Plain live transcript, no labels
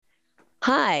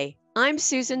Hi, I'm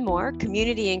Susan Moore,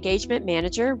 Community Engagement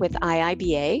Manager with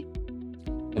IIBA.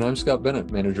 And I'm Scott Bennett,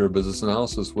 Manager of Business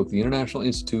Analysis with the International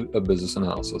Institute of Business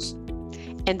Analysis.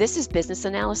 And this is Business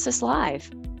Analysis Live.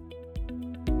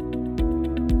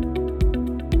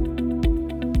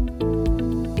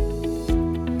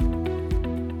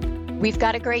 We've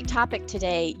got a great topic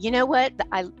today. You know what?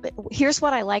 Here's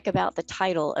what I like about the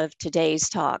title of today's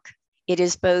talk. It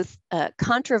is both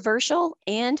controversial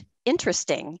and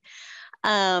interesting.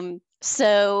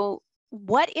 So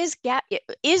what is gap?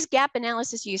 Is gap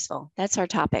analysis useful? That's our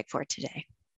topic for today.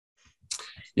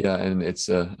 Yeah, and it's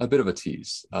a bit of a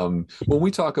tease. When we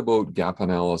talk about gap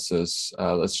analysis,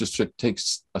 let's just take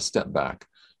a step back.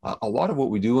 A lot of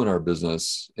what we do in our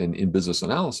business and in business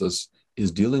analysis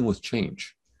is dealing with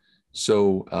change.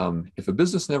 So if a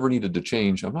business never needed to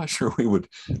change, I'm not sure we would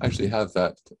actually have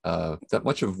that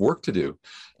much of work to do.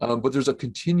 But there's a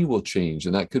continual change,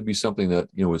 and that could be something that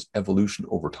is evolution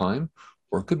over time,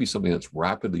 or it could be something that's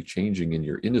rapidly changing in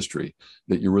your industry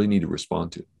that you really need to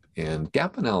respond to. And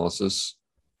gap analysis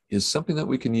is something that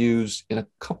we can use in a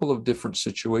couple of different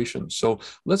situations. So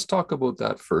let's talk about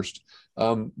that first.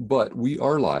 But we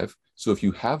are live. So if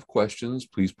you have questions,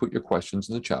 please put your questions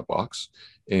in the chat box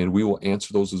and we will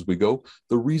answer those as we go.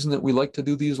 The reason that we like to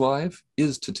do these live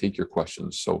is to take your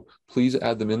questions. So please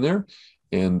add them in there,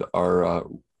 and our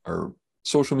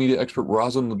social media expert,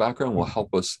 Rosin, in the background will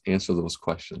help us answer those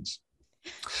questions.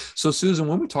 So Susan,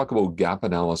 when we talk about gap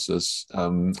analysis,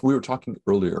 we were talking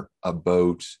earlier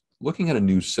about looking at a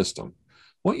new system.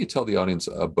 Why don't you tell the audience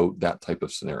about that type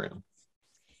of scenario?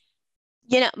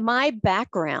 My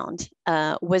background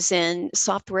was in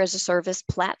software as a service,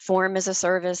 platform as a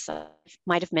service. I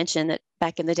might have mentioned that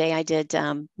back in the day, I did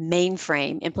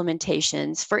mainframe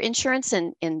implementations for insurance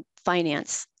and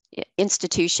finance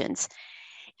institutions.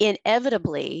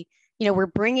 Inevitably, we're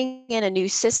bringing in a new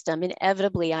system.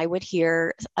 Inevitably, I would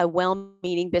hear a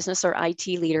well-meaning business or IT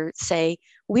leader say,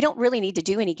 we don't really need to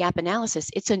do any gap analysis.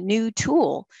 It's a new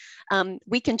tool.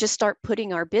 We can just start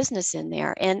putting our business in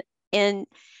there. And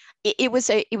it was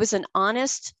an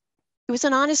honest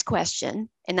question,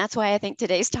 and that's why I think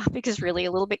today's topic is really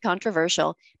a little bit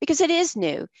controversial, because it is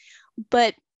new.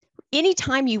 But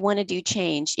anytime you want to do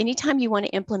change, anytime you want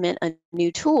to implement a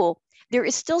new tool, there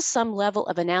is still some level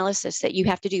of analysis that you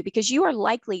have to do, because you are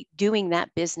likely doing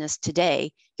that business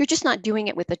today. You're just not doing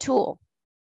it with a tool.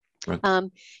 Right.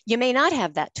 You may not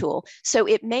have that tool. So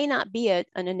it may not be an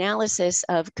analysis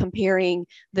of comparing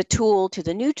the tool to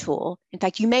the new tool. In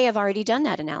fact, you may have already done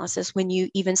that analysis when you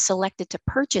even selected to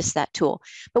purchase that tool.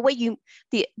 But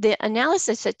the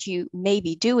analysis that you may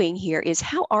be doing here is,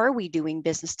 how are we doing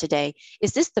business today?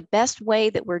 Is this the best way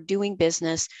that we're doing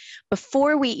business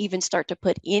before we even start to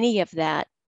put any of that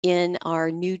in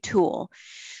our new tool?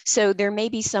 So there may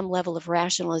be some level of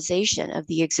rationalization of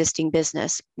the existing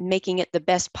business, making it the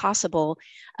best possible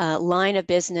line of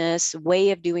business, way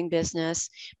of doing business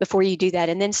before you do that.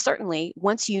 And then certainly,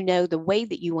 once you know the way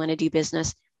that you want to do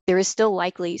business, there is still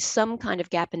likely some kind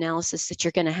of gap analysis that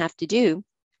you're going to have to do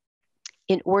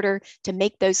in order to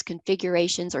make those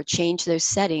configurations or change those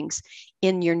settings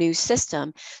in your new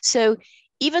system. So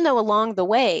even though along the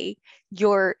way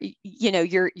you're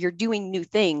doing new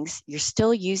things, you're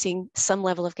still using some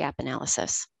level of gap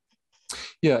analysis.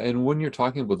 Yeah, and when you're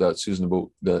talking about that, Susan, about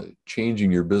the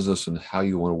changing your business and how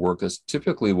you want to work, that's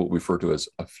typically what we refer to as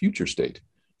a future state,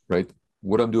 right?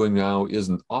 What I'm doing now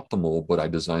isn't optimal, but I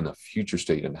design a future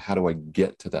state, and how do I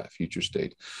get to that future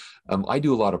state? I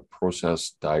do a lot of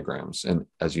process diagrams, and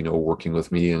as you know, working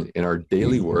with me in our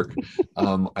daily work,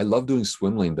 I love doing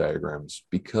swim lane diagrams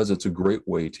because it's a great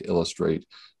way to illustrate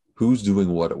who's doing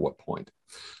what at what point.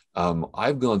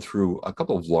 I've gone through a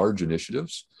couple of large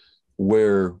initiatives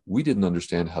where we didn't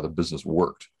understand how the business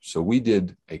worked. So we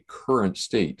did a current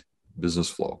state business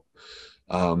flow.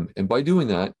 And by doing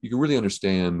that, you can really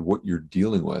understand what you're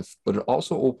dealing with, but it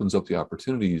also opens up the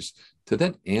opportunities to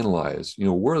then analyze,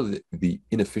 where are the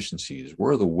inefficiencies,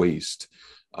 where are the waste,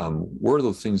 where are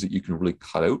the things that you can really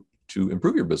cut out to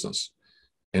improve your business.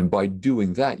 And by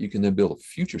doing that, you can then build a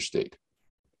future state.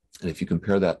 And if you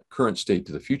compare that current state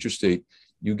to the future state,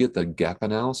 you get the gap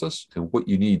analysis and what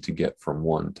you need to get from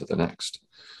one to the next.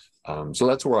 So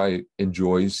that's where I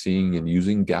enjoy seeing and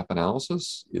using gap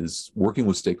analysis, is working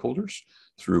with stakeholders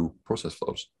through process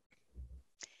flows.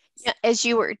 Yeah, as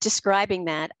you were describing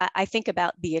that, I think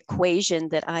about the equation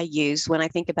that I use when I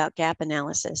think about gap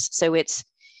analysis. So it's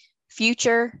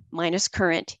future minus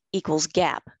current equals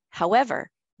gap.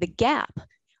 However, the gap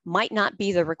might not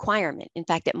be the requirement. In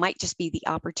fact, it might just be the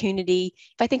opportunity.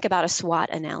 If I think about a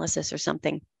SWOT analysis or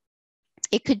something,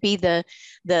 It could be the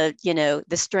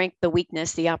strength, the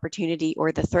weakness, the opportunity,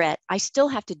 or the threat. I still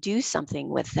have to do something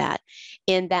with that.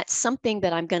 And that something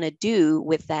that I'm going to do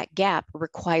with that gap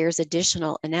requires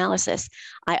additional analysis.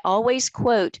 I always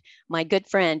quote my good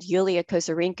friend, Yulia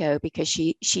Kozarenko, because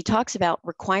she talks about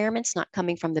requirements not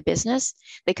coming from the business,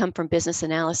 they come from business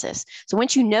analysis. So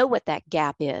once you know what that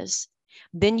gap is,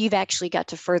 then you've actually got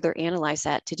to further analyze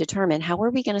that to determine how are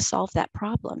we going to solve that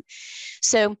problem.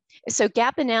 So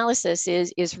gap analysis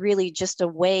is really just a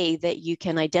way that you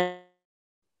can identify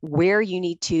where you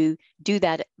need to do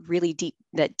that really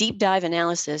deep dive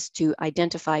analysis to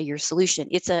identify your solution.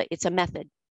 It's a method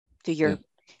to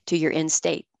your end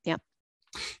state. Yeah.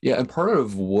 Yeah, and part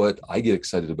of what I get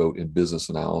excited about in business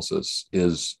analysis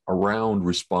is around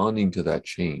responding to that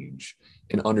change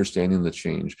and understanding the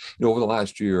change. Over the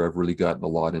last year, I've really gotten a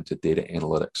lot into data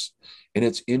analytics. And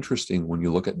it's interesting when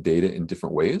you look at data in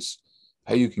different ways,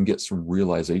 how you can get some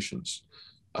realizations.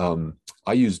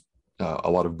 I use a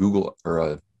lot of Google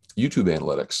or YouTube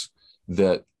analytics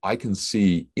that I can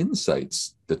see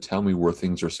insights that tell me where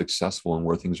things are successful and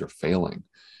where things are failing.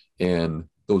 And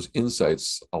those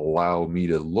insights allow me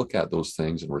to look at those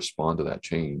things and respond to that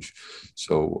change.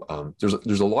 So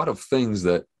there's a lot of things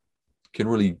that can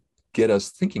really get us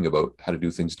thinking about how to do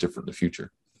things different in the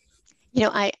future.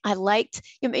 I liked,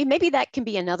 maybe that can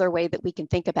be another way that we can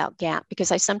think about gap,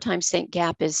 because I sometimes think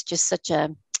gap is just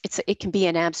it can be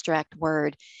an abstract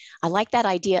word. I like that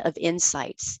idea of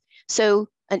insights. So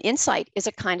an insight is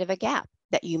a kind of a gap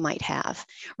that you might have,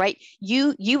 right?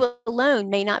 You alone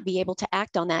may not be able to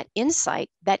act on that insight.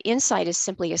 That insight is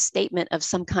simply a statement of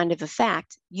some kind of a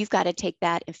fact. You've got to take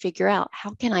that and figure out, how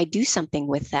can I do something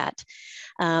with that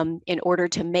in order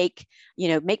to make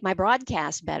my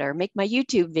broadcast better, make my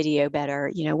YouTube video better,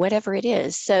 whatever it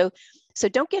is. So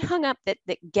don't get hung up that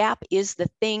gap is the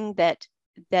thing that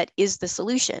is the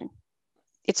solution.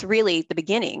 It's really the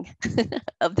beginning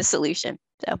of the solution.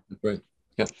 So right.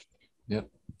 Yeah,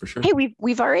 for sure. Hey,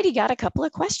 we've already got a couple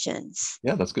of questions.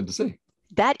 Yeah, that's good to see.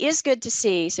 That is good to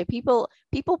see. So people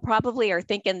probably are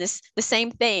thinking the same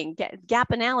thing.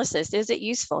 Gap analysis, is it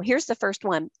useful? Here's the first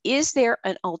one. Is there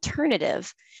an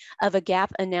alternative of a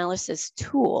gap analysis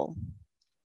tool?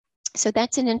 So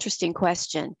that's an interesting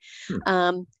question.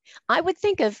 I would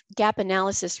think of gap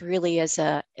analysis really as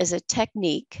a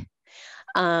technique.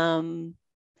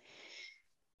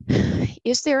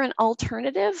 Is there an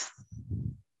alternative?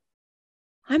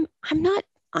 I'm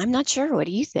not sure. What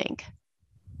do you think?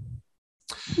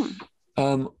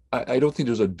 I don't think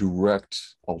there's a direct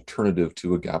alternative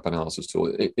to a gap analysis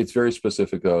tool. It's very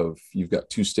specific of, you've got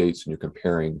two states and you're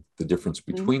comparing the difference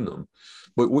between them.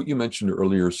 But what you mentioned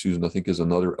earlier, Susan, I think is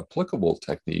another applicable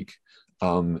technique,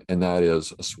 and that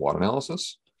is a SWOT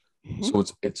analysis. So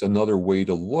it's another way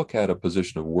to look at a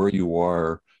position of where you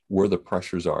are, where the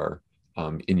pressures are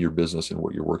in your business and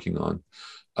what you're working on.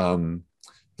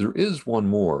 There is one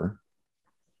more.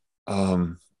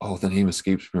 The name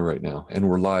escapes me right now, and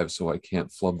we're live, so I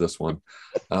can't flub this one.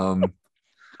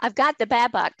 I've got the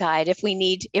Babok guide if we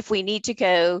need to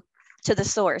go to the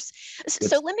source.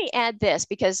 So let me add this,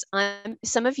 because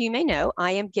some of you may know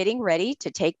I am getting ready to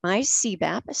take my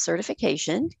CBAP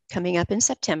certification coming up in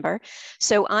September.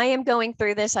 So I am going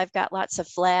through this. I've got lots of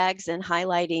flags and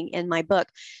highlighting in my book.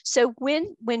 So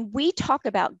when we talk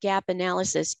about gap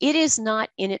analysis, it is not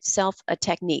in itself a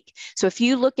technique. So if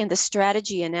you look in the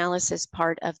strategy analysis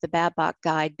part of the Babok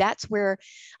guide, that's where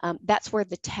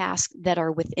the tasks that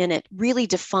are within it really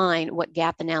define what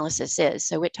gap analysis is.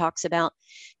 So it talks about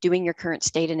doing your current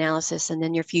state analysis and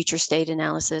then your future state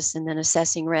analysis and then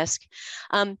assessing risk.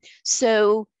 But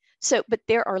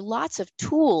there are lots of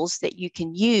tools that you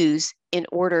can use in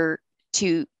order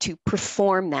to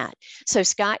perform that. So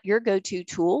Scott, your go-to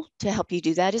tool to help you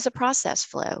do that is a process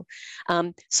flow.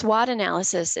 SWOT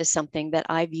analysis is something that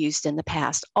I've used in the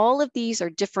past. All of these are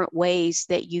different ways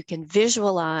that you can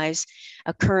visualize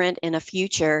a current and a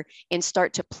future and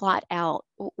start to plot out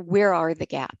where are the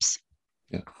gaps.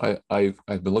 Yeah,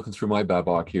 I've been looking through my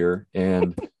Babok here,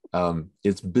 and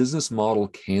it's Business Model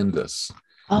Canvas.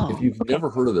 If you've never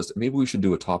heard of this, maybe we should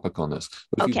do a topic on this.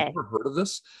 But if you've never heard of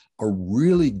this, a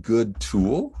really good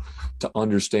tool to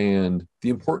understand the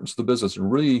importance of the business and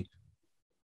really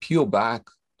peel back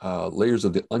layers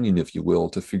of the onion, if you will,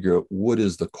 to figure out what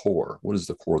is the core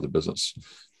of the business.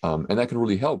 And that can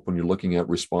really help when you're looking at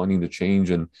responding to change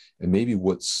and maybe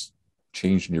what's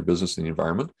changed in your business and the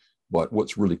environment, but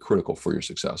what's really critical for your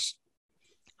success.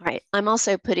 All right. I'm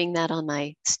also putting that on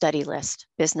my study list,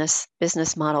 business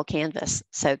model canvas.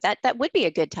 So that would be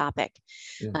a good topic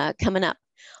coming up.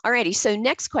 All righty. So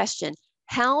next question.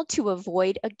 how to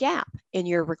avoid a gap in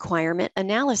your requirement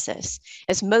analysis,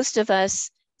 as most of us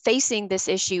facing this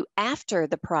issue after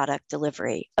the product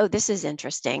delivery. Oh, this is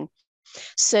interesting.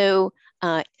 So,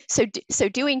 so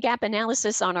doing gap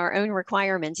analysis on our own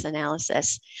requirements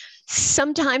analysis,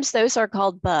 sometimes those are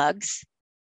called bugs.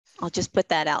 I'll just put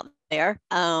that out there,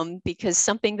 because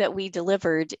something that we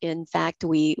delivered, in fact,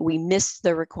 we missed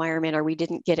the requirement or we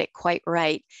didn't get it quite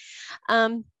right.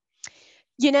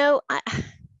 You know,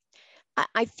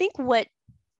 I think what,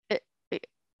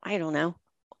 I don't know.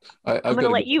 I'm going to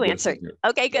let you answer.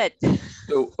 Okay, good.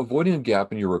 So avoiding a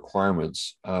gap in your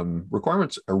requirements,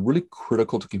 requirements are really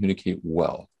critical to communicate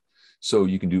well. So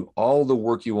you can do all the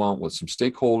work you want with some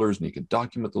stakeholders and you can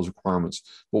document those requirements.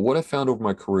 But what I found over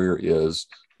my career is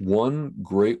one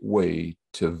great way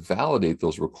to validate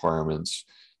those requirements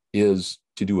is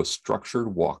to do a structured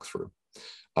walkthrough.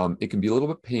 It can be a little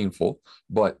bit painful,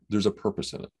 but there's a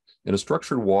purpose in it. And a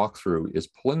structured walkthrough is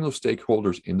pulling those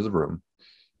stakeholders into the room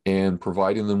and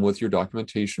providing them with your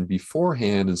documentation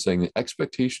beforehand and saying the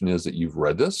expectation is that you've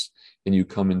read this and you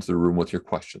come into the room with your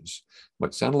questions.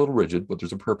 Might sound a little rigid, but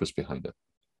there's a purpose behind it.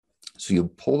 So you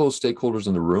pull those stakeholders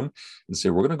in the room and say,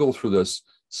 we're going to go through this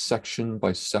section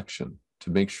by section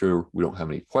to make sure we don't have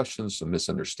any questions, some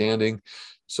misunderstanding.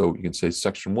 So you can say,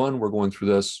 section 1, we're going through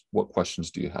this. What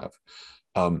questions do you have?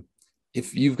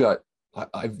 If you've got,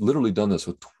 I've literally done this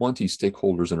with 20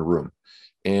 stakeholders in a room,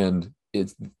 and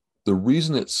it's, the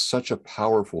reason it's such a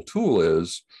powerful tool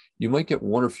is you might get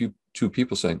one or two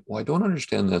people saying, well, I don't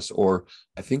understand this, or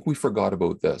I think we forgot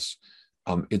about this.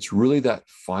 It's really that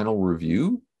final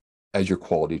review as your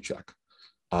quality check.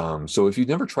 So if you've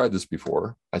never tried this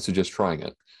before, I suggest trying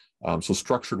it. So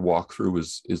structured walkthrough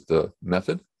is the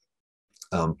method,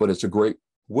 but it's a great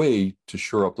way to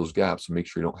shore up those gaps and make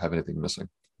sure you don't have anything missing.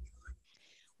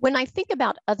 When I think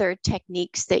about other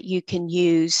techniques that you can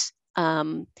use,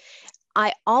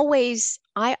 I always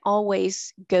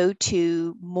go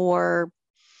to more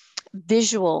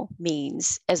visual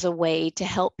means as a way to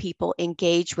help people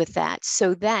engage with that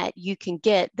so that you can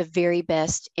get the very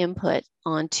best input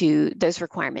onto those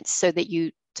requirements so that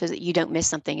you don't miss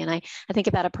something. And I think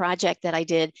about a project that I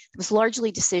did. It was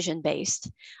largely decision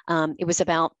based. It was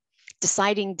about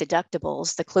deciding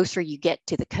deductibles the closer you get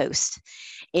to the coast.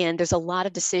 And there's a lot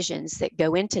of decisions that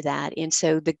go into that. And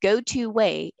so the go-to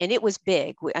way, and it was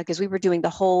big because we were doing the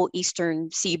whole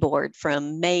eastern seaboard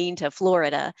from Maine to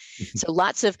Florida. So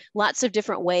lots of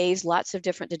different ways, lots of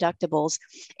different deductibles.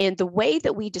 And the way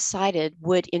that we decided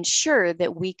would ensure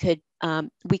that we could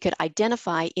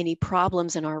identify any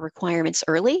problems in our requirements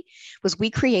early was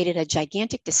we created a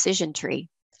gigantic decision tree.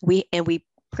 We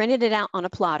printed it out on a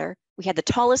plotter. We had the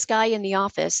tallest guy in the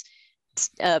office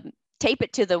tape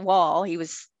it to the wall. He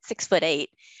was 6'8".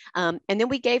 And then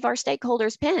we gave our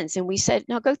stakeholders pens and we said,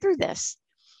 now go through this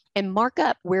and mark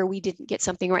up where we didn't get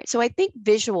something right. So I think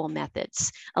visual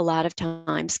methods a lot of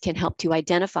times can help to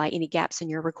identify any gaps in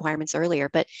your requirements earlier.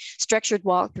 But structured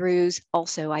walkthroughs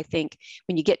also, I think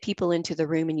when you get people into the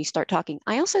room and you start talking,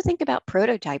 I also think about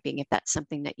prototyping if that's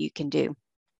something that you can do,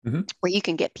 where you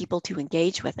can get people to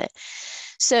engage with it.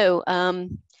 So,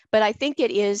 but I think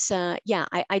it is,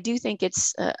 I do think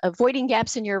it's avoiding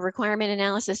gaps in your requirement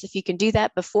analysis. If you can do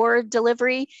that before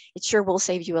delivery, it sure will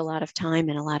save you a lot of time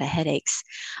and a lot of headaches.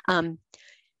 The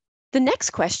next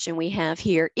question we have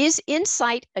here, is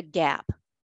insight a gap?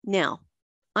 Now,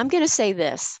 I'm going to say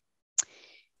this.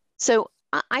 So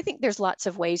I think there's lots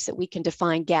of ways that we can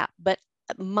define gap, but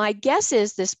my guess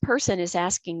is this person is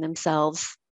asking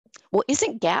themselves, well,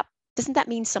 doesn't that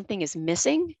mean something is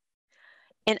missing?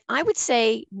 And I would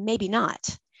say maybe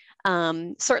not.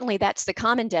 Certainly that's the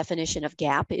common definition of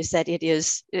gap, is that it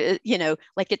is,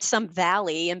 like it's some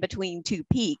valley in between two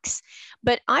peaks.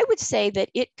 But I would say that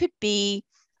it could be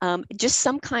just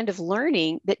some kind of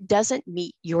learning that doesn't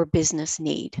meet your business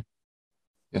need.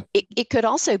 Yeah. It could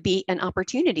also be an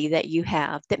opportunity that you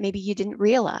have that maybe you didn't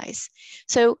realize.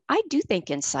 So I do think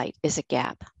insight is a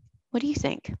gap. What do you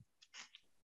think?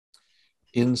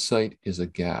 Insight is a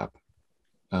gap.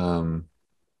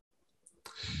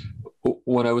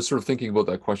 When I was sort of thinking about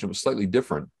that question, it was slightly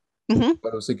different.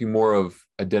 But I was thinking more of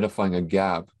identifying a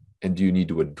gap and do you need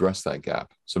to address that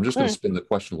gap? So I'm just going to spin the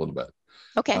question a little bit.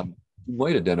 Okay. You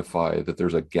might identify that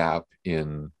there's a gap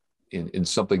in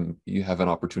something, you have an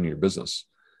opportunity in your business,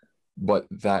 but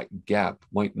that gap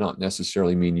might not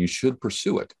necessarily mean you should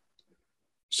pursue it.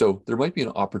 So there might be an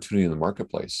opportunity in the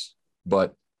marketplace,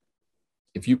 but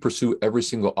if you pursue every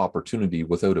single opportunity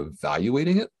without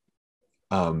evaluating it,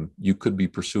 you could be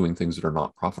pursuing things that are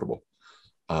not profitable.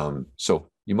 So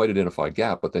you might identify a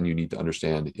gap, but then you need to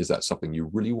understand, is that something you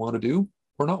really want to do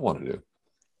or not want to do?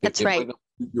 That's right.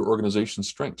 your organization's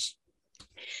strengths.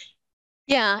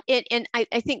 Yeah, and I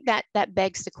think that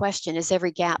begs the question, is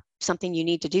every gap something you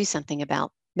need to do something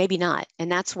about? Maybe not.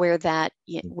 And that's where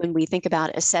when we think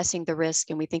about assessing the risk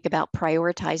and we think about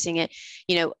prioritizing it,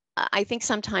 I think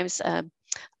sometimes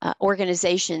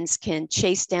organizations can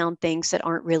chase down things that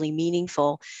aren't really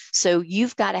meaningful. So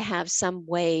you've got to have some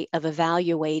way of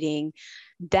evaluating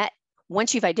that.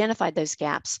 Once you've identified those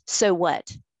gaps, so what?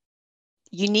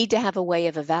 You need to have a way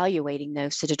of evaluating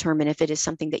those to determine if it is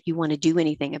something that you want to do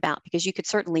anything about, because you could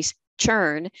certainly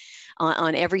churn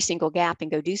on every single gap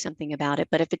and go do something about it.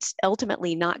 But if it's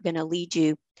ultimately not going to lead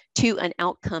you to an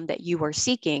outcome that you are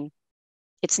seeking,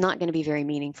 it's not going to be very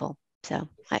meaningful. So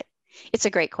it's a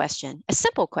great question, a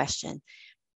simple question.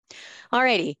 All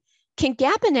righty. Can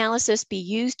gap analysis be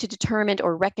used to determine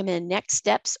or recommend next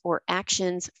steps or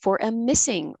actions for a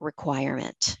missing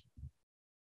requirement?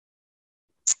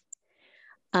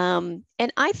 And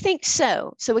I think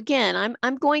so. So again,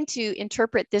 I'm going to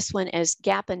interpret this one as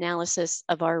gap analysis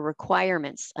of our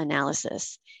requirements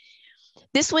analysis.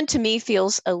 This one to me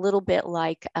feels a little bit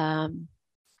like,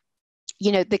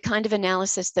 the kind of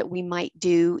analysis that we might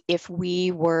do if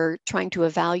we were trying to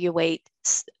evaluate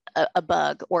a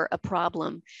bug or a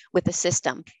problem with a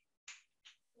system.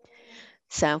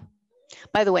 So,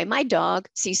 by the way, my dog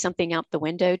sees something out the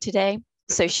window today.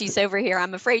 So she's over here.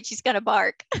 I'm afraid she's going to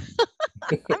bark.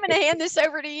 I'm going to hand this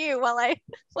over to you while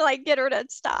I get her to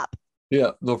stop.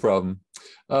 Yeah, no problem.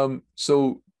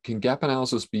 So can gap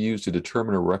analysis be used to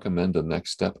determine or recommend a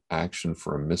next step action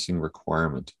for a missing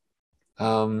requirement?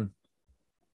 I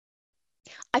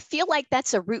feel like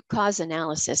that's a root cause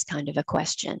analysis kind of a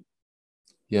question.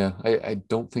 Yeah, I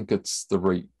don't think it's the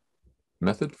right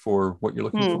method for what you're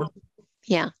looking for.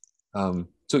 Yeah.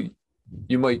 So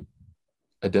you might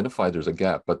identify there's a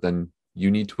gap, but then you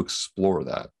need to explore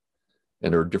that.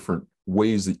 And there are different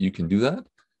ways that you can do that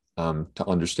to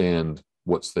understand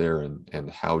what's there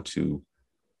and how to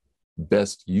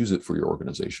best use it for your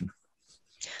organization.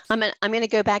 I'm going to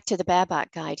go back to the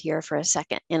Babak guide here for a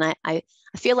second. And I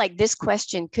feel like this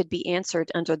question could be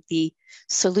answered under the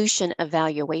solution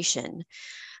evaluation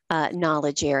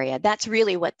knowledge area. That's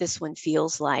really what this one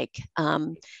feels like.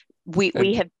 We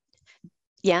have,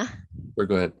 yeah. Or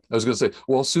go ahead. I was going to say,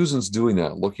 while Susan's doing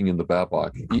that, looking in the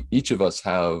Babak, each of us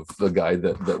have the guide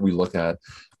that we look at.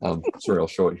 Sorry, I'll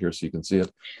show it here so you can see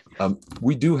it.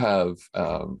 We do have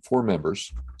 4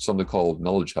 members, something called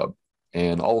Knowledge Hub.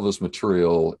 And all of this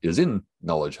material is in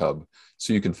Knowledge Hub,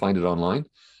 so you can find it online.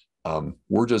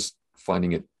 We're just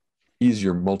finding it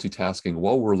easier multitasking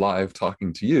while we're live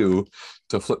talking to you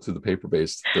to flip through the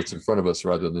paper-based that's in front of us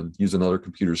rather than use another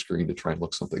computer screen to try and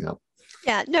look something up.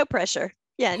 Yeah, no pressure.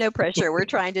 Yeah, no pressure. We're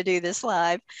trying to do this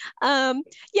live.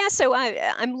 So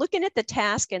I'm looking at the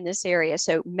task in this area.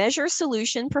 So measure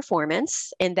solution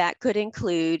performance, and that could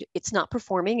include it's not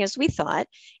performing as we thought,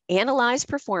 analyze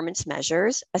performance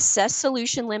measures, assess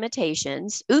solution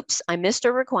limitations. Oops, I missed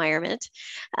a requirement.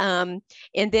 And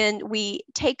then we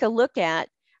take a look at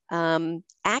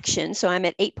action. So I'm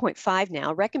at 8.5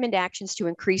 now, recommend actions to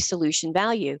increase solution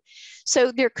value.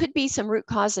 So there could be some root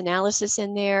cause analysis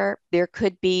in there. There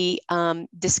could be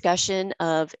discussion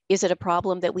of, is it a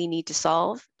problem that we need to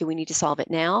solve? Do we need to solve it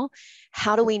now?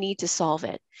 How do we need to solve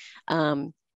it?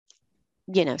 So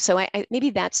I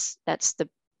maybe that's the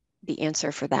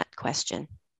answer for that question.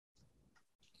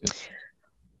 Yeah.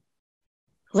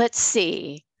 Let's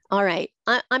see. All right,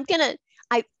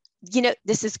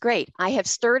 this is great. I have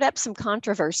stirred up some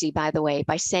controversy, by the way,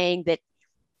 by saying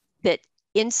that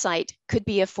insight could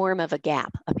be a form of a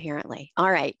gap, apparently. All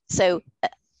right. So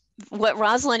what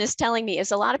Rosalind is telling me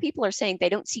is a lot of people are saying they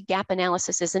don't see gap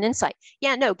analysis as an insight.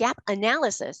 Yeah, no, gap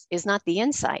analysis is not the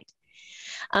insight.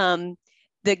 The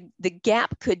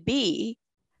gap could be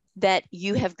that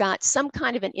you have got some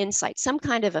kind of an insight, some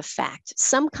kind of a fact,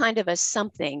 some kind of a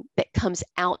something that comes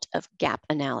out of gap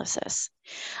analysis.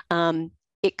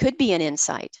 It could be an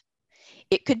insight.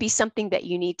 It could be something that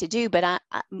you need to do, but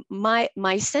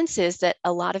my sense is that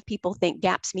a lot of people think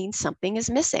gaps mean something is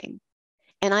missing.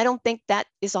 And I don't think that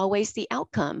is always the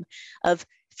outcome of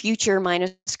future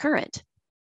minus current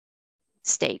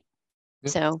state.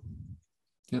 Yep. So,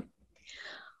 yep.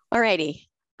 All righty.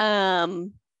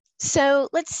 So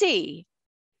let's see.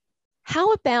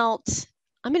 How about,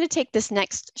 I'm going to take this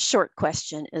next short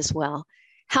question as well.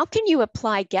 How can you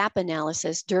apply gap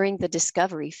analysis during the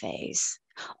discovery phase?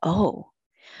 Oh,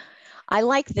 I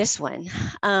like this one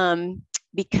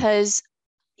because,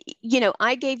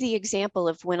 I gave the example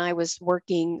of when I was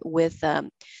working with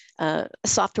a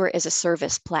software as a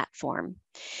service platform.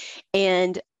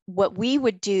 And what we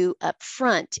would do up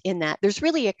front in that, there's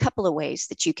really a couple of ways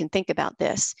that you can think about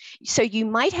this. So you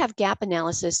might have gap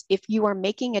analysis if you are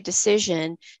making a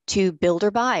decision to build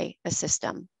or buy a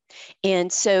system.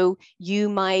 And so you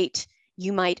might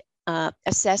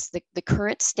assess the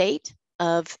current state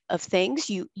of things.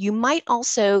 You might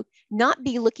also not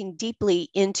be looking deeply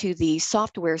into the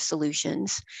software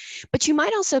solutions, but you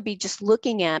might also be just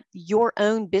looking at your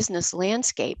own business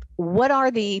landscape. What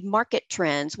are the market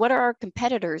trends? What are our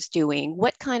competitors doing?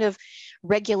 What kind of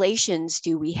regulations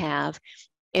do we have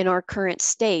in our current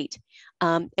state?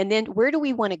 And then where do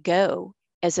we want to go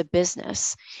as a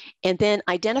business? And then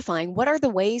identifying what are the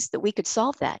ways that we could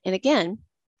solve that. And again,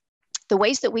 the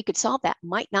ways that we could solve that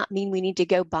might not mean we need to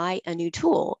go buy a new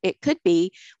tool. It could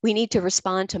be we need to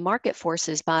respond to market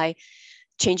forces by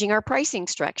changing our pricing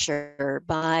structure,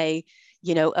 by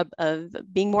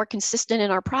being more consistent in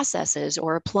our processes,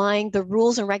 or applying the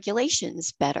rules and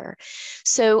regulations better.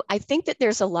 So I think that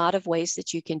there's a lot of ways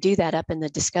that you can do that up in the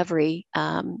discovery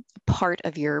part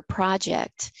of your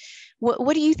project.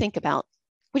 What do you think about?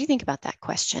 What do you think about that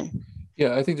question?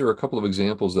 Yeah, I think there are a couple of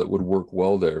examples that would work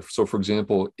well there. So, for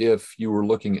example, if you were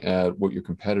looking at what your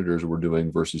competitors were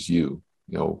doing versus you,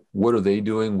 what are they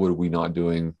doing? What are we not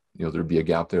doing? There'd be a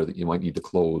gap there that you might need to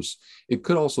close. It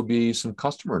could also be some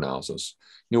customer analysis.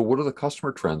 What are the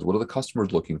customer trends? What are the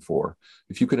customers looking for?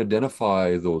 If you can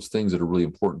identify those things that are really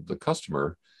important to the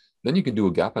customer, then you can do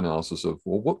a gap analysis of,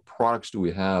 well, what products do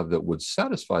we have that would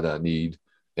satisfy that need,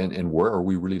 and where are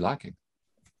we really lacking?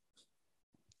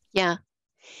 Yeah.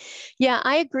 Yeah,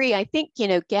 I agree. I think,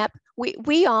 gap,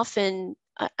 we often,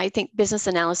 I think business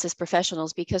analysis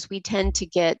professionals, because we tend to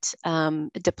get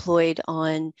deployed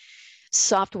on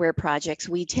software projects,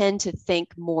 we tend to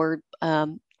think more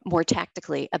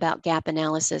tactically about gap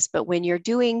analysis. But when you're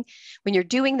doing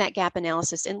that gap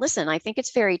analysis, and listen, I think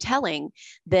it's very telling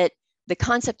that the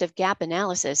concept of gap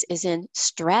analysis is in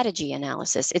strategy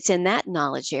analysis. It's in that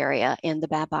knowledge area in the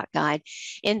Babcock Guide,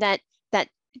 in that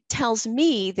tells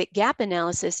me that gap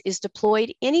analysis is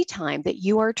deployed anytime that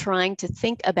you are trying to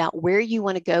think about where you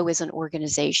want to go as an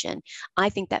organization. I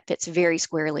think that fits very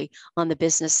squarely on the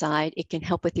business side. It can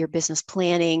help with your business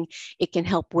planning. It can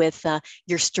help with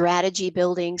your strategy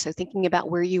building. So thinking about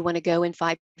where you want to go in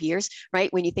 5 years,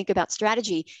 right? When you think about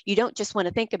strategy, you don't just want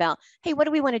to think about, hey, what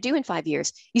do we want to do in 5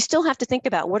 years? You still have to think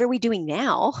about what are we doing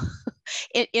now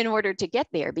in order to get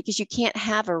there, because you can't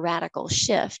have a radical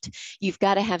shift. You've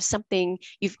got to have something,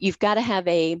 you've got to have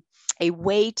a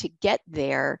way to get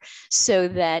there so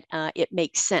that it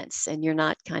makes sense and you're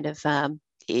not kind of,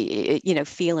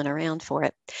 feeling around for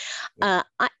it. I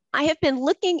have been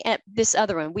looking at this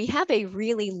other one. We have a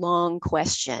really long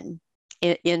question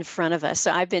in front of us.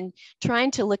 So I've been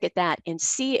trying to look at that and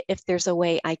see if there's a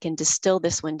way I can distill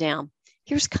this one down.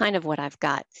 Here's kind of what I've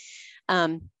got.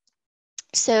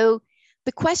 So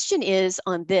the question is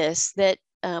on this, that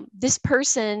this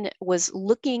person was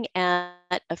looking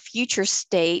at a future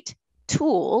state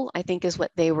tool, I think is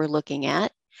what they were looking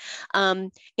at.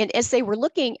 And as they were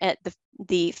looking at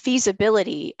the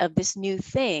feasibility of this new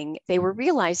thing, they were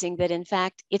realizing that, in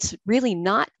fact, it's really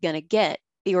not going to get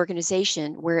the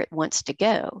organization where it wants to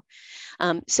go.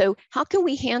 So how can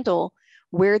we handle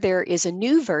where there is a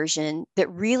new version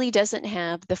that really doesn't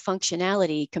have the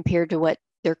functionality compared to what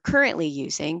they're currently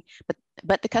using,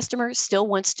 but the customer still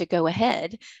wants to go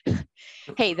ahead?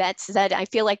 Hey, that. I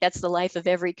feel like that's the life of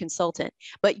every consultant.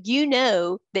 But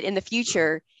that in the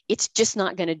future, it's just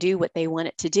not going to do what they want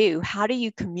it to do. How do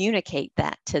you communicate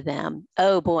that to them?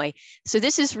 Oh boy. So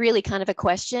this is really kind of a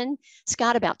question,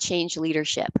 Scott, about change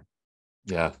leadership.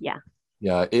 Yeah. Yeah.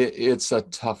 Yeah, it's a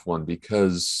tough one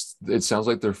because it sounds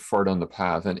like they're far down the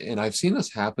path. And I've seen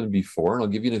this happen before, and I'll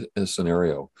give you a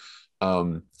scenario.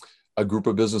 A group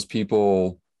of business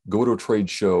people go to a trade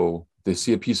show, they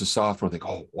see a piece of software and think,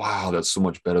 oh, wow, that's so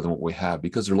much better than what we have,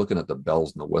 because they're looking at the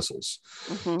bells and the whistles.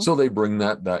 Mm-hmm. So they bring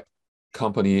that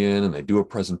company in and they do a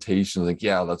presentation and think,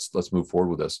 yeah, let's move forward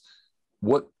with this.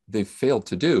 What they failed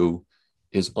to do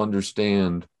is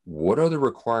understand what are the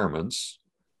requirements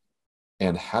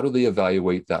and how do they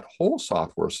evaluate that whole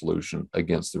software solution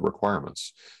against the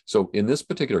requirements. So in this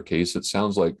particular case, it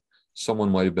sounds like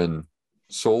someone might have been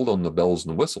sold on the bells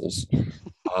and the whistles,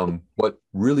 but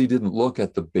really didn't look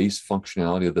at the base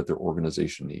functionality that their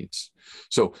organization needs.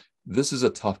 So this is a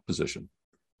tough position.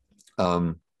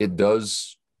 It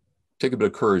does take a bit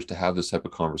of courage to have this type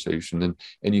of conversation,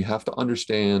 and you have to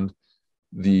understand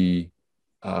the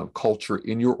culture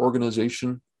in your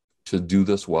organization to do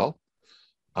this well.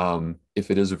 If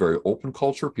it is a very open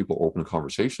culture, people open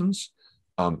conversations,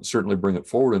 certainly bring it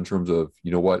forward in terms of,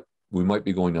 you know what, we might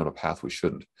be going down a path we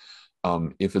shouldn't.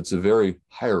 If it's a very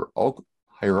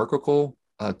hierarchical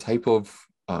type of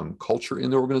culture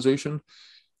in the organization,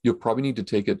 you'll probably need to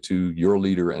take it to your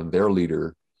leader and their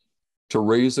leader to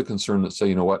raise the concern that say,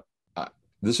 you know what,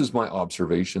 this is my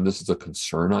observation, this is a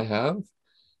concern I have,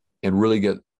 and really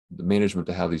get the management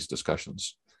to have these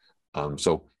discussions.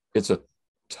 So it's a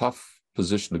tough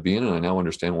position to be in, and I now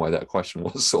understand why that question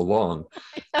was so long.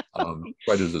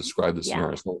 Try to describe the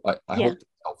scenario. So I hope it's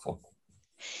helpful.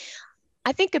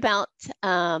 I think about,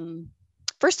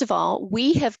 first of all,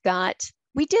 we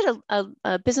did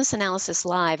a business analysis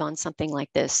live on something like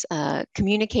this,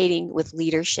 communicating with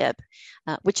leadership,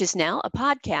 which is now a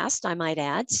podcast, I might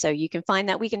add. So you can find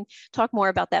that. We can talk more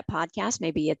about that podcast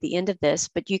maybe at the end of this,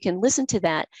 but you can listen to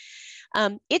that.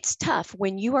 It's tough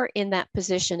when you are in that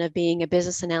position of being a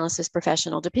business analysis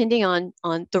professional, depending on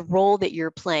the role that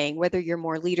you're playing, whether you're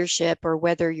more leadership or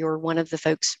whether you're one of the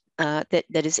folks that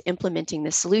is implementing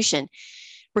the solution.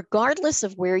 Regardless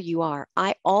of where you are,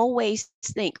 I always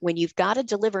think when you've got to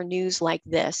deliver news like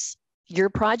this, your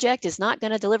project is not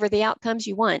going to deliver the outcomes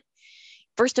you want.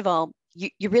 First of all,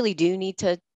 you really do need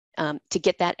to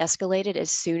get that escalated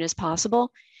as soon as possible.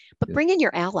 But bring in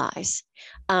your allies,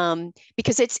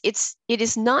 because it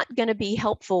is not going to be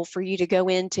helpful for you to go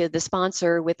into the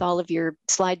sponsor with all of your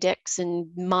slide decks and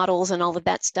models and all of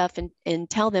that stuff and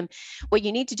tell them. What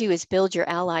you need to do is build your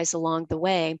allies along the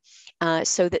way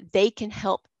so that they can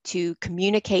help to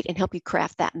communicate and help you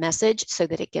craft that message so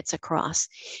that it gets across.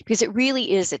 Because it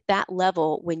really is at that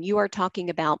level when you are talking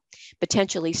about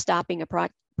potentially stopping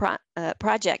a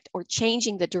project or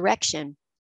changing the direction.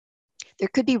 There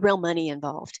could be real money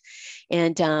involved,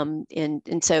 and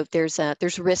so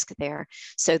there's risk there.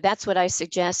 So that's what I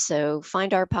suggest. So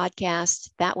find our podcast.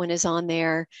 That one is on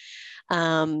there.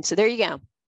 So there you go.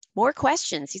 More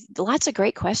questions. Lots of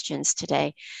great questions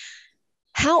today.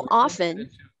 How often?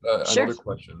 Sure. Another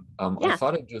question. I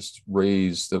thought I'd just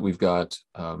raise that we've got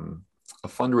a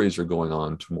fundraiser going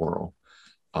on tomorrow,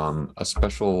 a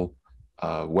special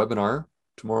webinar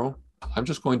tomorrow. I'm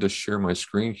just going to share my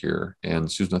screen here. And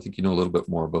Susan, I think you know a little bit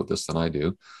more about this than I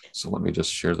do. So let me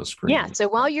just share the screen. Yeah, so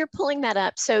while you're pulling that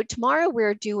up, so tomorrow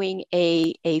we're doing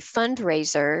a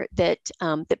fundraiser that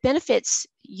benefits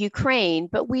Ukraine,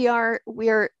 but we are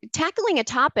tackling a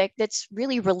topic that's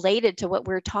really related to what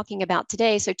we're talking about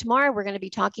today. So tomorrow we're going to be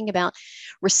talking about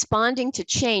responding to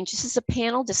change. This is a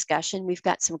panel discussion. We've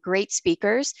got some great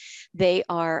speakers. They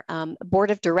are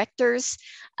board of directors,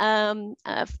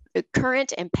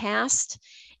 current and past.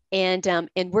 And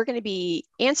we're going to be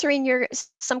answering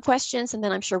some questions, and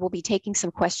then I'm sure we'll be taking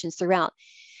some questions throughout.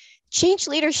 Change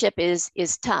leadership is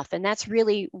tough, and that's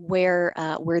really where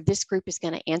this group is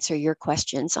going to answer your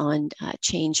questions on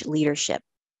change leadership.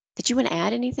 Did you want to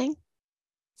add anything?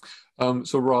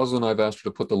 So Rosalind, I've asked her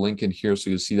to put the link in here so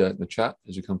you see that in the chat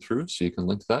as you come through, so you can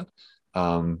link to that.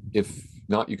 If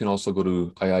not, you can also go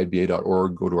to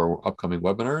iiba.org, go to our upcoming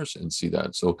webinars and see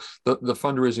that. So the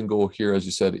fundraising goal here, as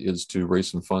you said, is to raise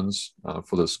some funds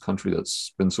for this country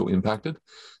that's been so impacted.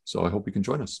 So I hope you can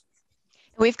join us.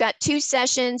 We've got 2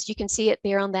 sessions. You can see it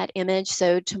there on that image.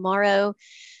 So tomorrow,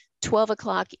 12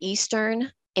 o'clock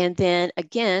Eastern. And then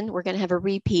again, we're going to have a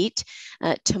repeat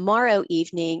tomorrow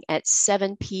evening at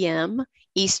 7 p.m.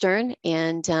 Eastern,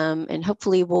 and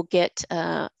hopefully we'll get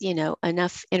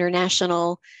enough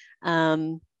international.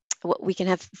 We can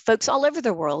have folks all over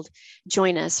the world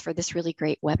join us for this really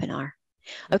great webinar.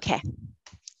 Okay,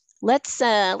 let's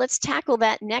tackle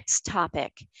that next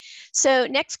topic. So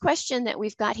next question that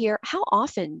we've got here: how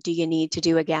often do you need to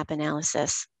do a gap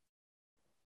analysis?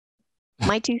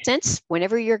 My 2 cents.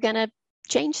 Whenever you're going to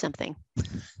change something.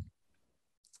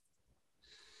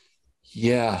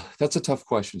 Yeah, that's a tough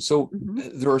question. So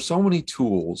there are so many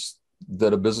tools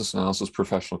that a business analysis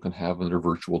professional can have in their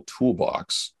virtual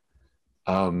toolbox.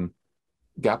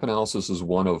 Gap analysis is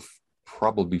one of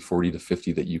probably 40 to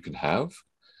 50 that you can have.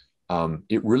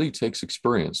 It really takes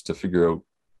experience to figure out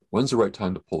when's the right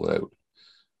time to pull it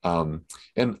out.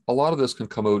 And a lot of this can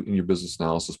come out in your business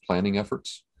analysis planning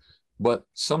efforts. But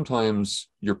sometimes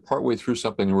you're partway through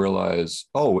something and realize,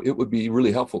 oh, it would be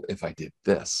really helpful if I did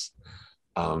this.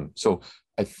 So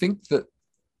I think that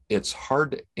it's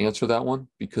hard to answer that one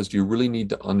because you really need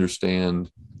to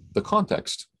understand the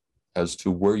context as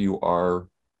to where you are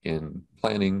in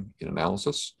planning, in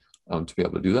analysis, to be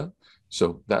able to do that.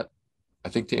 So that, I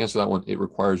think to answer that one, it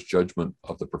requires judgment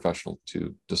of the professional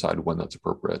to decide when that's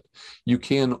appropriate. You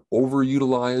can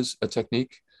overutilize a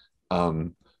technique.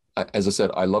 As I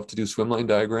said, I love to do swimline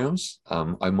diagrams.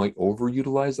 I might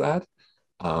overutilize that.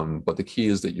 But the key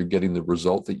is that you're getting the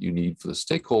result that you need for the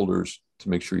stakeholders to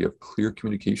make sure you have clear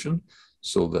communication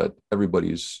so that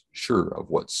everybody's sure of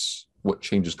what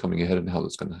change is coming ahead and how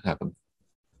that's going to happen.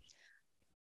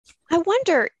 I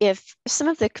wonder if some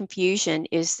of the confusion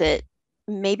is that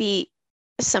maybe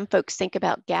some folks think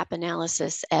about gap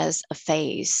analysis as a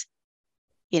phase,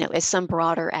 as some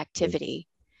broader activity.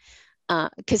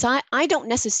 Because I don't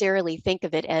necessarily think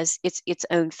of it as its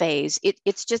own phase.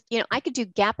 It's just, I could do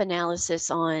gap analysis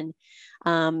on,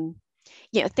 um,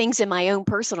 things in my own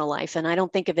personal life, and I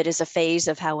don't think of it as a phase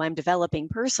of how I'm developing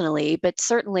personally. But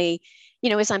certainly,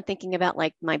 as I'm thinking about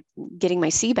like getting my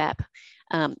CBAP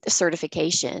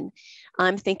certification,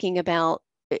 I'm thinking about,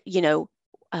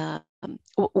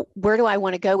 where do I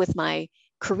want to go with my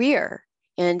career?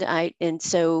 And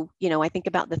so, I think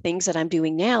about the things that I'm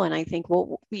doing now, and I think,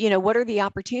 well, what are the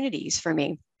opportunities for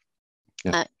me?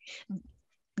 Yeah.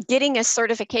 Getting a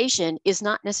certification is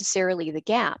not necessarily the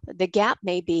gap. The gap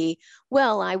may be,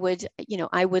 well, I would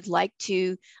like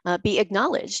to be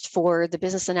acknowledged for the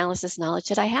business analysis knowledge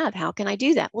that I have. How can I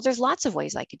do that? Well, there's lots of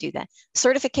ways I could do that.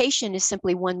 Certification is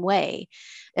simply one way.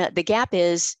 The gap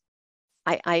is,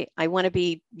 I want to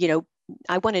be,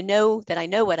 I want to know that I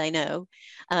know what I know.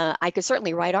 I could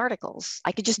certainly write articles.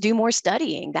 I could just do more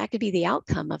studying. That could be the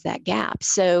outcome of that gap.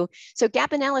 So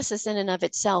gap analysis in and of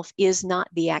itself is not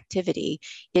the activity.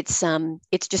 It's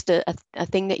just a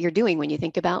thing that you're doing when you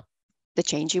think about the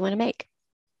change you want to make.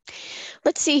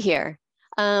 Let's see here.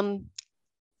 The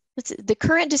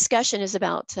current discussion is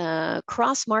about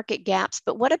cross-market gaps,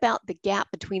 but what about the gap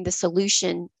between the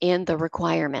solution and the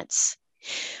requirements?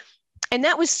 And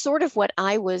that was sort of what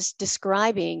I was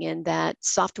describing in that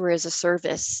software as a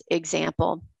service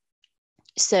example.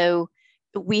 So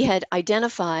we had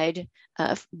identified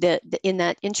in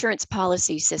that insurance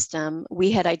policy system, we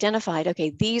had identified, okay,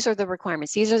 these are the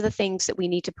requirements. These are the things that we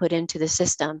need to put into the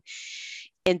system.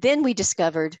 And then we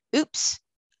discovered, oops,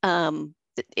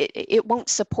 it won't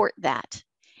support that.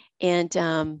 And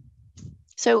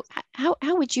so how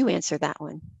would you answer that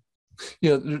one?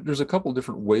 Yeah, there's a couple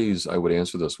different ways I would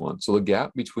answer this one. So the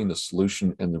gap between the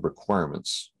solution and the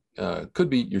requirements could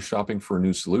be you're shopping for a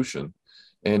new solution,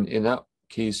 and in that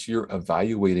case, you're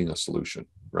evaluating a solution,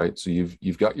 right? So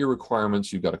you've got your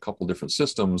requirements, you've got a couple different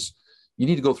systems. You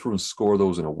need to go through and score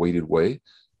those in a weighted way.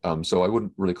 So I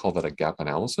wouldn't really call that a gap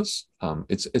analysis.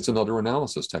 It's another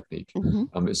analysis technique.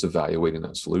 Mm-hmm. It's evaluating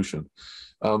that solution.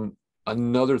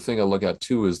 Another thing I look at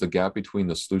too is the gap between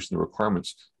the solution and the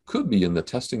requirements could be in the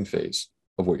testing phase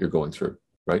of what you're going through,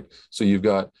 right? So you've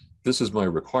got, this is my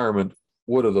requirement.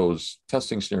 What are those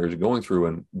testing scenarios you're going through,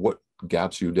 and what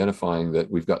gaps are you identifying that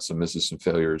we've got some misses and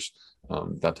failures,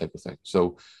 that type of thing.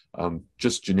 So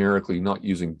just generically not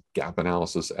using gap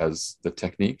analysis as the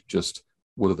technique, just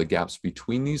what are the gaps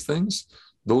between these things?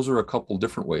 Those are a couple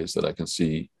different ways that I can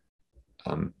see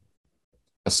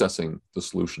assessing the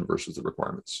solution versus the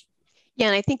requirements. Yeah,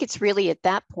 and I think it's really at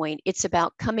that point, it's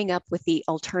about coming up with the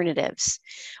alternatives.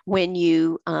 When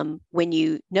you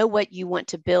know what you want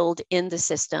to build in the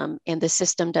system and the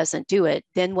system doesn't do it,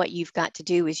 then what you've got to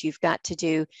do is you've got to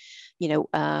do,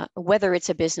 whether it's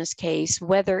a business case,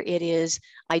 whether it is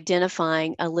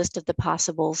identifying a list of the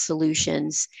possible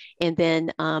solutions, and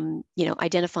then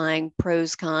identifying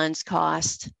pros, cons,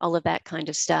 cost, all of that kind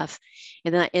of stuff,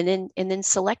 and then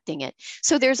selecting it.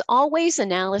 So there's always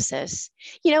analysis.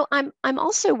 I'm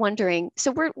also wondering,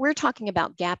 so we're talking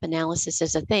about gap analysis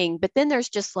as a thing, but then there's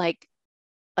just like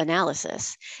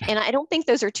analysis. And I don't think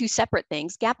those are two separate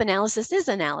things. Gap analysis is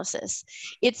analysis.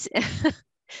 It's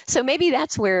so maybe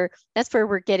that's where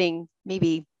we're getting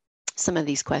maybe some of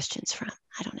these questions from.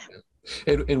 I don't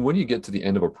know. And when you get to the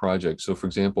end of a project, so for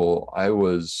example, I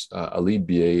was a lead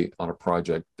BA on a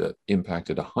project that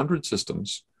impacted 100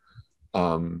 systems,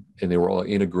 and they were all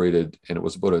integrated, and it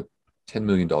was about a $10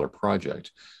 million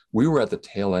project. We were at the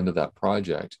tail end of that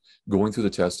project going through the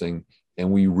testing,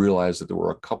 and we realized that there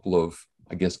were a couple of,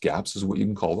 I guess, gaps is what you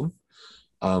can call them.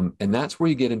 And that's where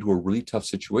you get into a really tough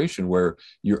situation where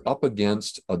you're up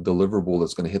against a deliverable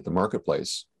that's going to hit the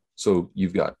marketplace. So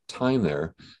you've got time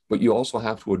there, but you also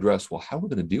have to address, well, how are we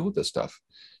going to deal with this stuff?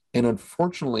 And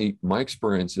unfortunately, my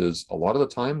experience is a lot of the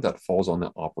time that falls on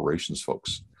the operations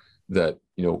folks, that,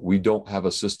 we don't have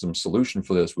a system solution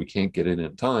for this. We can't get it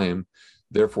in time.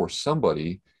 Therefore,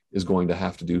 somebody is going to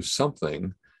have to do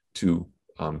something to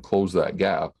close that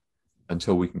gap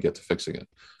until we can get to fixing it.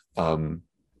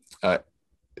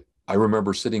 I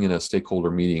remember sitting in a stakeholder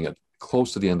meeting at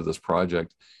close to the end of this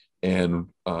project, and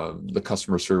the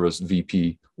customer service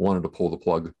VP wanted to pull the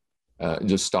plug and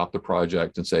just stop the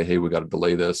project and say, hey, we got to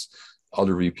delay this.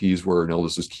 Other VPs were, no,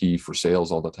 this is key for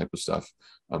sales, all that type of stuff.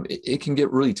 It can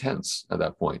get really tense at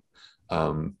that point.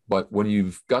 But when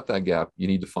you've got that gap, you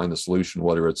need to find the solution,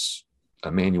 whether it's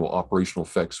a manual operational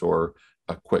fix or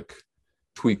a quick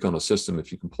tweak on a system,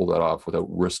 if you can pull that off without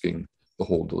risking the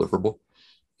whole deliverable.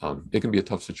 it can be a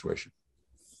tough situation.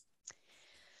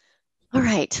 All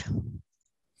right.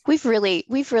 We've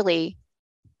really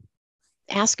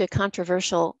asked a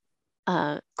controversial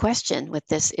question with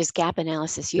this. Is gap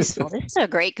analysis useful? This is a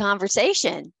great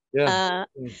conversation. Yeah.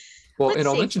 Well, Let's and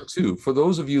I'll see. mention too, for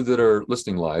those of you that are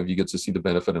listening live, you get to see the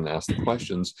benefit and ask the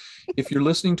questions. If you're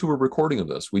listening to a recording of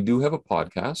this, we do have a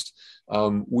podcast.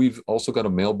 We've also got a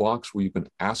mailbox where you can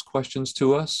ask questions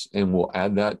to us, and we'll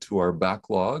add that to our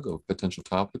backlog of potential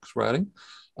topics we're adding.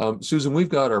 Susan, we've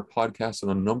got our podcast on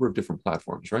a number of different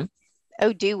platforms, right?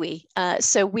 Oh, do we?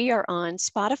 So we are on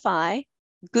Spotify,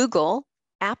 Google,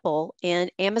 Apple,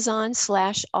 and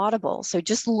Amazon/Audible. So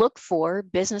just look for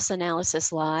Business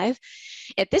Analysis Live.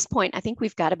 At this point, I think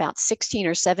we've got about 16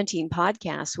 or 17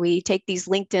 podcasts. We take these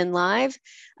LinkedIn Live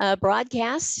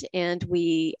broadcasts and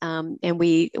we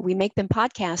make them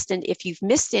podcast. And if you've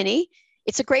missed any,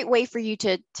 it's a great way for you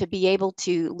to be able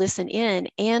to listen in.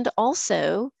 And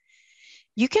also,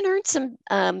 you can earn some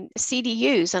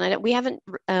CDUs, and we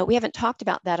haven't talked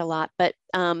about that a lot, but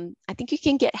I think you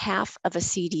can get half of a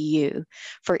CDU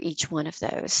for each one of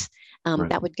those. Right.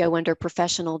 That would go under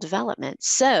professional development.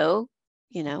 So,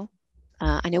 I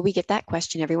know we get that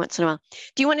question every once in a while.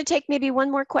 Do you want to take maybe one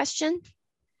more question?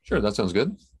 Sure, that sounds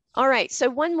good. All right, so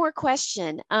one more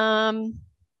question. I'm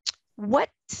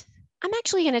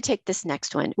actually going to take this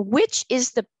next one. Which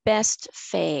is the best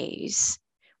phase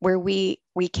where we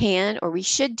can or we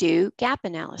should do gap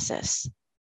analysis?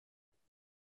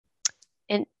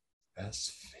 And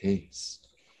best phase.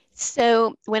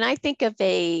 So when I think of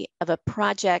a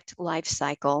project life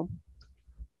cycle,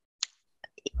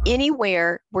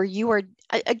 anywhere where you are,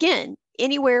 again,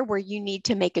 anywhere where you need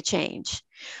to make a change,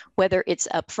 whether it's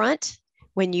upfront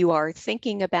when you are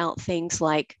thinking about things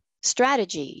like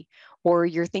strategy or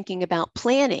you're thinking about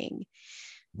planning,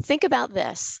 think about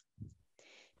this.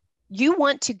 You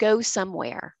want to go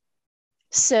somewhere.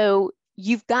 So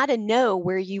you've got to know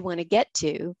where you want to get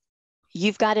to.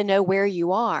 You've got to know where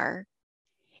you are.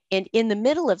 And in the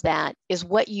middle of that is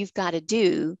what you've got to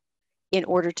do in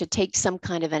order to take some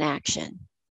kind of an action.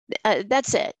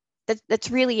 That's it.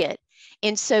 That's really it.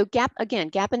 And so gap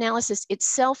analysis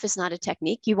itself is not a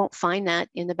technique. You won't find that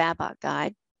in the Babok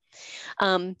guide.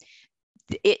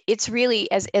 It's really,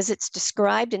 as it's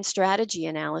described in strategy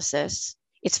analysis,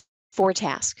 it's 4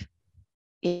 tasks.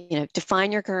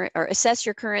 Define your current or assess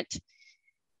your current,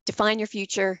 define your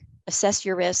future, assess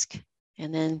your risk,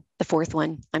 and then the 4th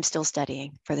one, I'm still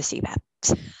studying for the CBAP.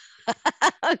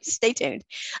 Stay tuned.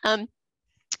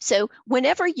 So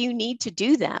whenever you need to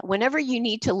do that, whenever you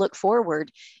need to look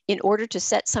forward in order to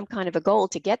set some kind of a goal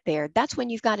to get there, that's when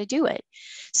you've got to do it.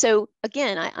 So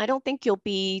again, I don't think you'll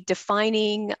be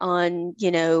defining on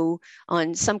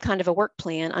some kind of a work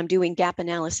plan, I'm doing gap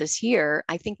analysis here.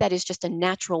 I think that is just a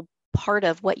natural part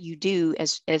of what you do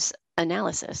as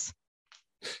analysis.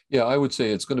 Yeah, I would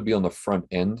say it's going to be on the front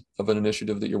end of an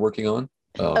initiative that you're working on.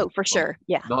 For sure.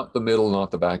 Yeah. Not the middle,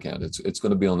 not the back end. It's going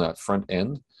to be on that front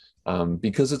end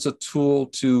because it's a tool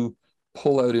to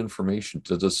pull out information,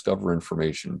 to discover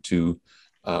information, to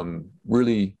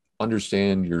really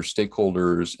understand your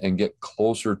stakeholders and get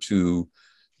closer to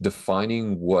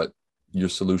defining what your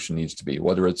solution needs to be,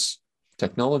 whether it's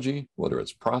technology, whether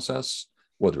it's process,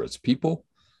 whether it's people.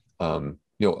 A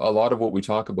lot of what we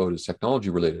talk about is technology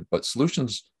related, but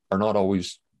solutions are not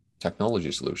always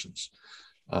technology solutions.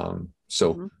 I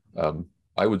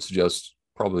would suggest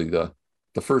probably the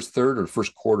first third or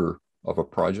first quarter of a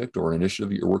project or an initiative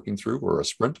that you're working through or a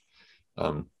sprint.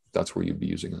 That's where you'd be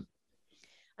using it.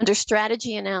 Under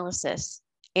strategy analysis,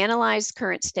 analyze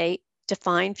current state,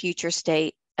 define future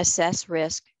state, assess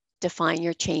risk, define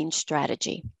your change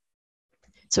strategy.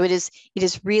 So it is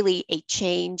really a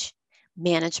change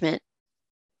management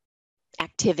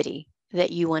activity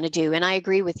that you want to do. And I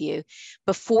agree with you.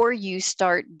 Before you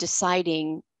start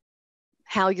deciding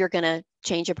how you're going to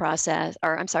change a process,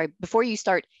 before you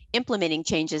start implementing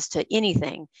changes to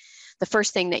anything, the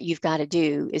first thing that you've got to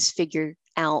do is figure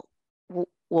out, well,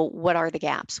 what are the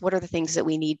gaps? What are the things that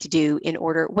we need to do in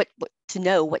order to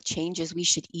know what changes we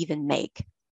should even make?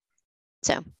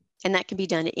 So, and that can be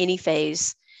done at any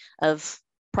phase of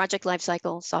project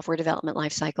lifecycle, software development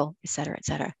lifecycle, et cetera, et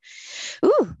cetera.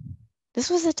 Ooh, this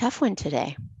was a tough one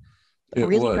today.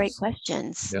 Really great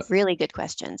questions. Yeah. Really good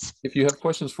questions. If you have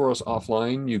questions for us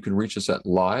offline, you can reach us at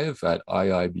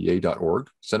live@iiba.org.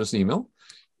 Send us an email.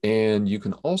 And you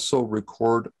can also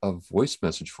record a voice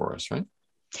message for us, right?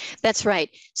 That's right.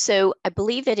 So I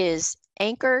believe it is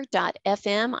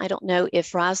anchor.fm. I don't know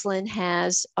if Rosalind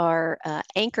has our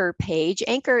Anchor page.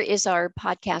 Anchor is our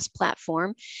podcast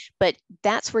platform, but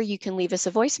that's where you can leave us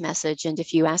a voice message. And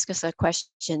if you ask us a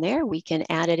question there, we can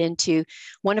add it into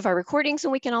one of our recordings,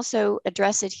 and we can also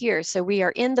address it here. So we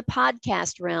are in the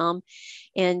podcast realm,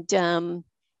 and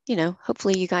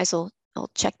hopefully you guys will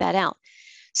check that out.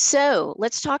 So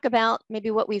let's talk about maybe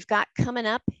what we've got coming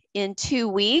up in 2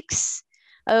 weeks.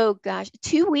 Oh gosh,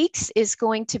 2 weeks is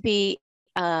going to be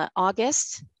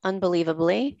August,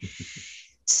 unbelievably.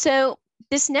 So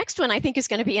this next one I think is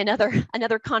going to be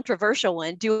another controversial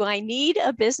one. Do I need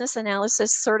a business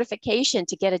analysis certification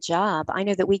to get a job? I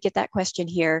know that we get that question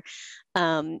here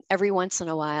every once in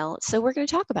a while. So we're going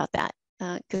to talk about that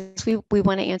because we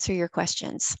want to answer your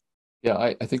questions. Yeah,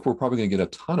 I think we're probably going to get a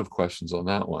ton of questions on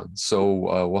that one.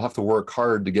 So we'll have to work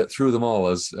hard to get through them all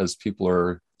as people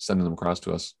are sending them across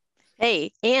to us.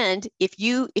 Hey, and if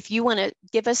you want to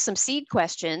give us some seed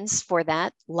questions for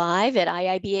that, live at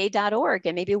iiba.org,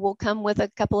 and maybe we'll come with a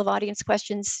couple of audience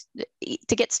questions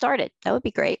to get started. That would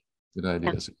be great. Good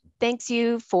idea. Thanks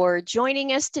you for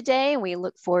joining us today, and we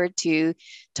look forward to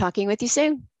talking with you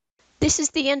soon. This is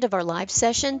the end of our live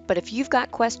session, but if you've got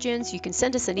questions, you can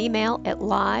send us an email at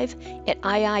live@iiba.org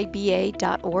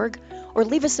or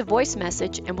leave us a voice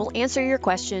message, and we'll answer your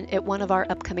question at one of our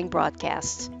upcoming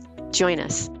broadcasts. Join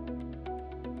us.